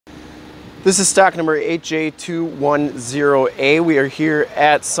This is stock number 8J210A. We are here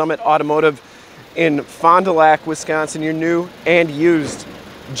at Summit Automotive in Fond du Lac, Wisconsin, your new and used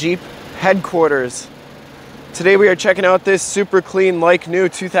Jeep headquarters. Today we are checking out this super clean, like new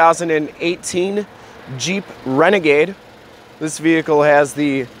 2018 Jeep Renegade. This vehicle has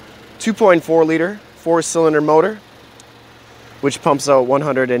the 2.4 liter 4-cylinder motor, which pumps out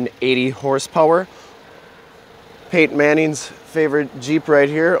 180 horsepower. Peyton Manning's favorite Jeep right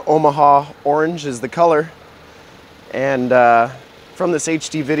here. Omaha orange is the color. And from this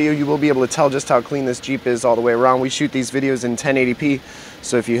HD video, you will be able to tell just how clean this Jeep is all the way around. We shoot these videos in 1080p,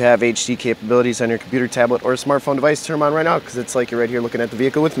 so if you have HD capabilities on your computer, tablet, or smartphone device, turn them on right now, because it's like you're right here looking at the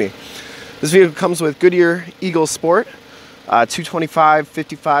vehicle with me. This vehicle comes with Goodyear Eagle Sport, 225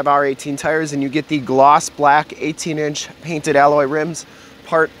 55 R18 tires, and you get the gloss black 18-inch painted alloy rims,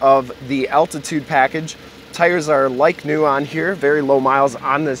 part of the Altitude package. Tires are like new on here, very low miles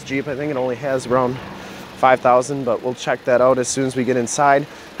on this Jeep. I think it only has around 5,000, but we'll check that out as soon as we get inside.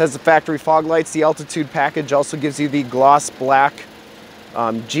 It has the factory fog lights. The Altitude package also gives you the gloss black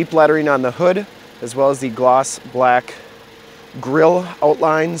Jeep lettering on the hood, as well as the gloss black grille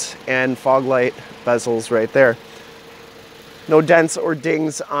outlines and fog light bezels right there. No dents or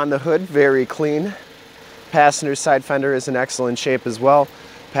dings on the hood, very clean. Passenger side fender is in excellent shape as well.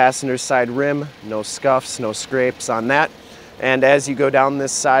 Passenger side rim, no scuffs, no scrapes on that. And as you go down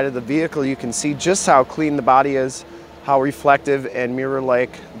this side of the vehicle, you can see just how clean the body is, how reflective and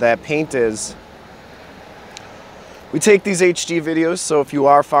mirror-like that paint is. We take these HD videos, so if you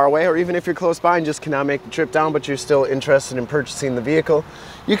are far away, or even if you're close by and just cannot make the trip down, but you're still interested in purchasing the vehicle,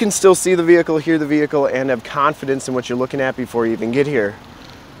 you can still see the vehicle, hear the vehicle, and have confidence in what you're looking at before you even get here.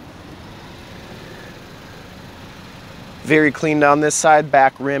 Very clean down this side.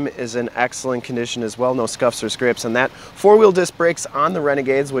 Back rim is in excellent condition as well. No scuffs or scrapes on that. Four-wheel disc brakes on the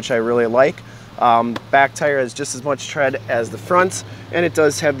Renegades, which I really like. Back tire has just as much tread as the front, and it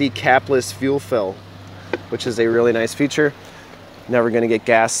does have the capless fuel fill, which is a really nice feature. Never going to get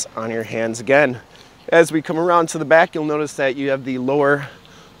gas on your hands again. As we come around to the back, you'll notice that you have the lower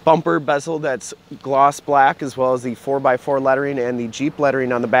bumper bezel that's gloss black, as well as the 4x4 lettering and the Jeep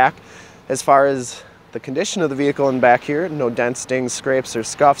lettering on the back. As far as the condition of the vehicle in back here, no dents, dings, scrapes, or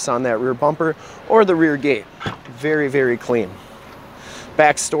scuffs on that rear bumper or the rear gate. Very, very clean.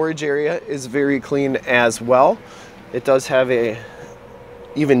 Back storage area is very clean as well. It does have a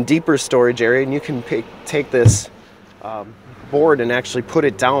even deeper storage area, and you can take this board and actually put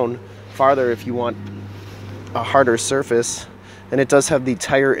it down farther if you want a harder surface. And it does have the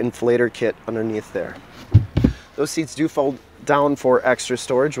tire inflator kit underneath there. Those seats do fold down for extra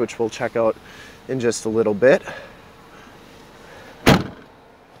storage, which we'll check out in just a little bit. I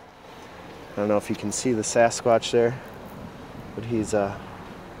don't know if you can see the Sasquatch there, but he's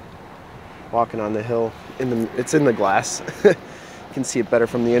walking on the hill. It's in the glass. You can see it better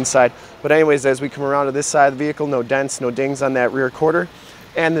from the inside. But anyways, as we come around to this side of the vehicle, no dents, no dings on that rear quarter,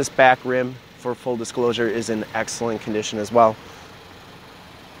 and this back rim, for full disclosure, is in excellent condition as well.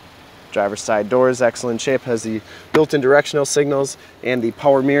 Driver's side door is excellent shape, has the built-in directional signals and the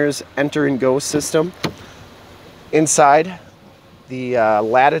power mirrors enter and go system. Inside, the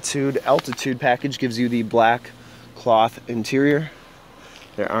Latitude Altitude package gives you the black cloth interior.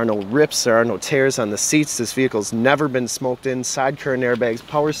 There are no rips, there are no tears on the seats. This vehicle's never been smoked in. Side curtain airbags,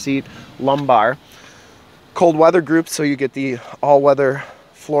 power seat, lumbar. Cold weather group, so you get the all-weather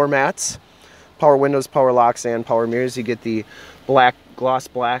floor mats, power windows, power locks, and power mirrors. You get the black, gloss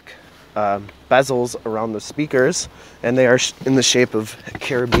black bezels around the speakers, and they are in the shape of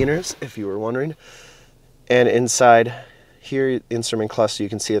carabiners, if you were wondering. And inside here, instrument cluster, you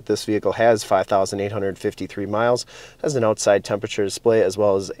can see that this vehicle has 5,853 miles, has an outside temperature display as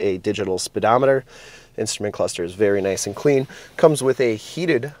well as a digital speedometer. Instrument cluster is very nice and clean. Comes with a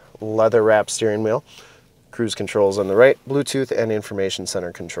heated leather wrap steering wheel. Cruise controls on the right, Bluetooth and information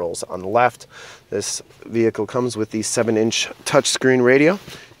center controls on the left. This vehicle comes with the 7-inch touchscreen radio.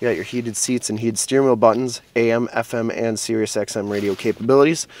 You got your heated seats and heated steering wheel buttons, AM, FM, and Sirius XM radio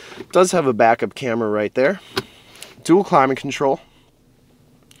capabilities. It does have a backup camera right there. Dual climate control.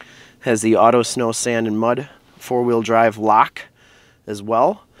 Has the auto snow, sand, and mud 4-wheel drive lock as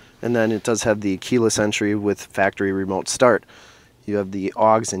well. And then it does have the keyless entry with factory remote start. You have the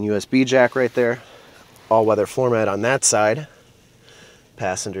AUX and USB jack right there. All-weather floor mat on that side.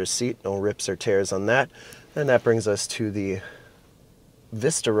 Passenger seat, no rips or tears on that. And that brings us to the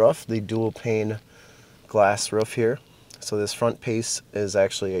Vista roof, the dual pane glass roof here. So this front piece is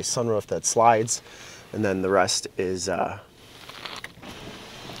actually a sunroof that slides, and then the rest is it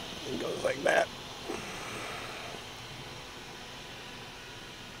goes like that.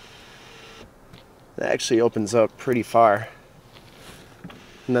 It actually opens up pretty far.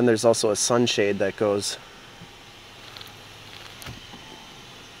 And then there's also a sunshade that goes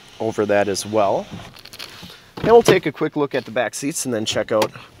over that as well. And we'll take a quick look at the back seats and then check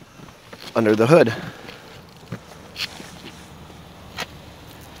out under the hood.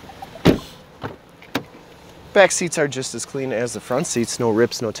 Back seats are just as clean as the front seats, no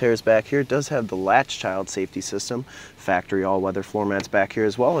rips, no tears back here. It does have the latch child safety system, factory all-weather floor mats back here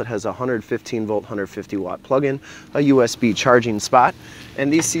as well. It has a 115 volt, 150 watt plug-in, a USB charging spot,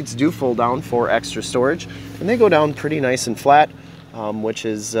 and these seats do fold down for extra storage, and they go down pretty nice and flat, which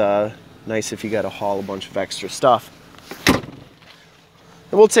is nice if you got to haul a bunch of extra stuff.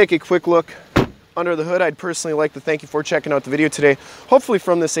 And we'll take a quick look under the hood. I'd personally like to thank you for checking out the video today. Hopefully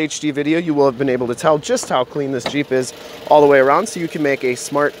from this HD video you will have been able to tell just how clean this Jeep is all the way around, so you can make a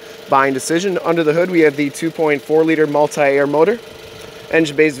smart buying decision. Under the hood we have the 2.4 liter multi-air motor.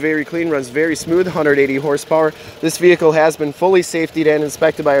 Engine bay is very clean, runs very smooth, 180 horsepower. This vehicle has been fully safetied and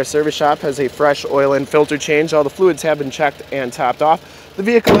inspected by our service shop, has a fresh oil and filter change. All the fluids have been checked and topped off. The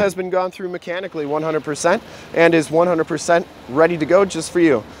vehicle has been gone through mechanically 100% and is 100% ready to go just for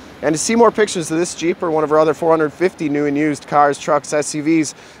you. And to see more pictures of this Jeep or one of our other 450 new and used cars, trucks,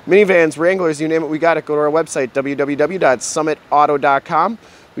 SUVs, minivans, Wranglers, you name it, we got it. Go to our website, www.summitauto.com.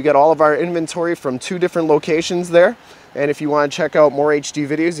 We got all of our inventory from 2 different locations there. And if you want to check out more HD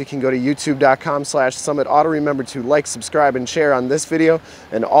videos, you can go to youtube.com/summitauto. Remember to like, subscribe, and share on this video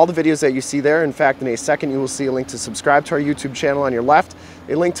and all the videos that you see there. In fact, in a second, you will see a link to subscribe to our YouTube channel on your left,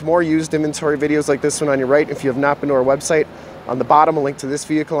 a link to more used inventory videos like this one on your right. If you have not been to our website, on the bottom, a link to this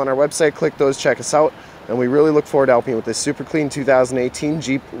vehicle on our website. Click those, check us out, and we really look forward to helping you with this super clean 2018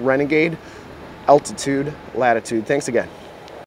 Jeep Renegade Altitude Latitude. Thanks again.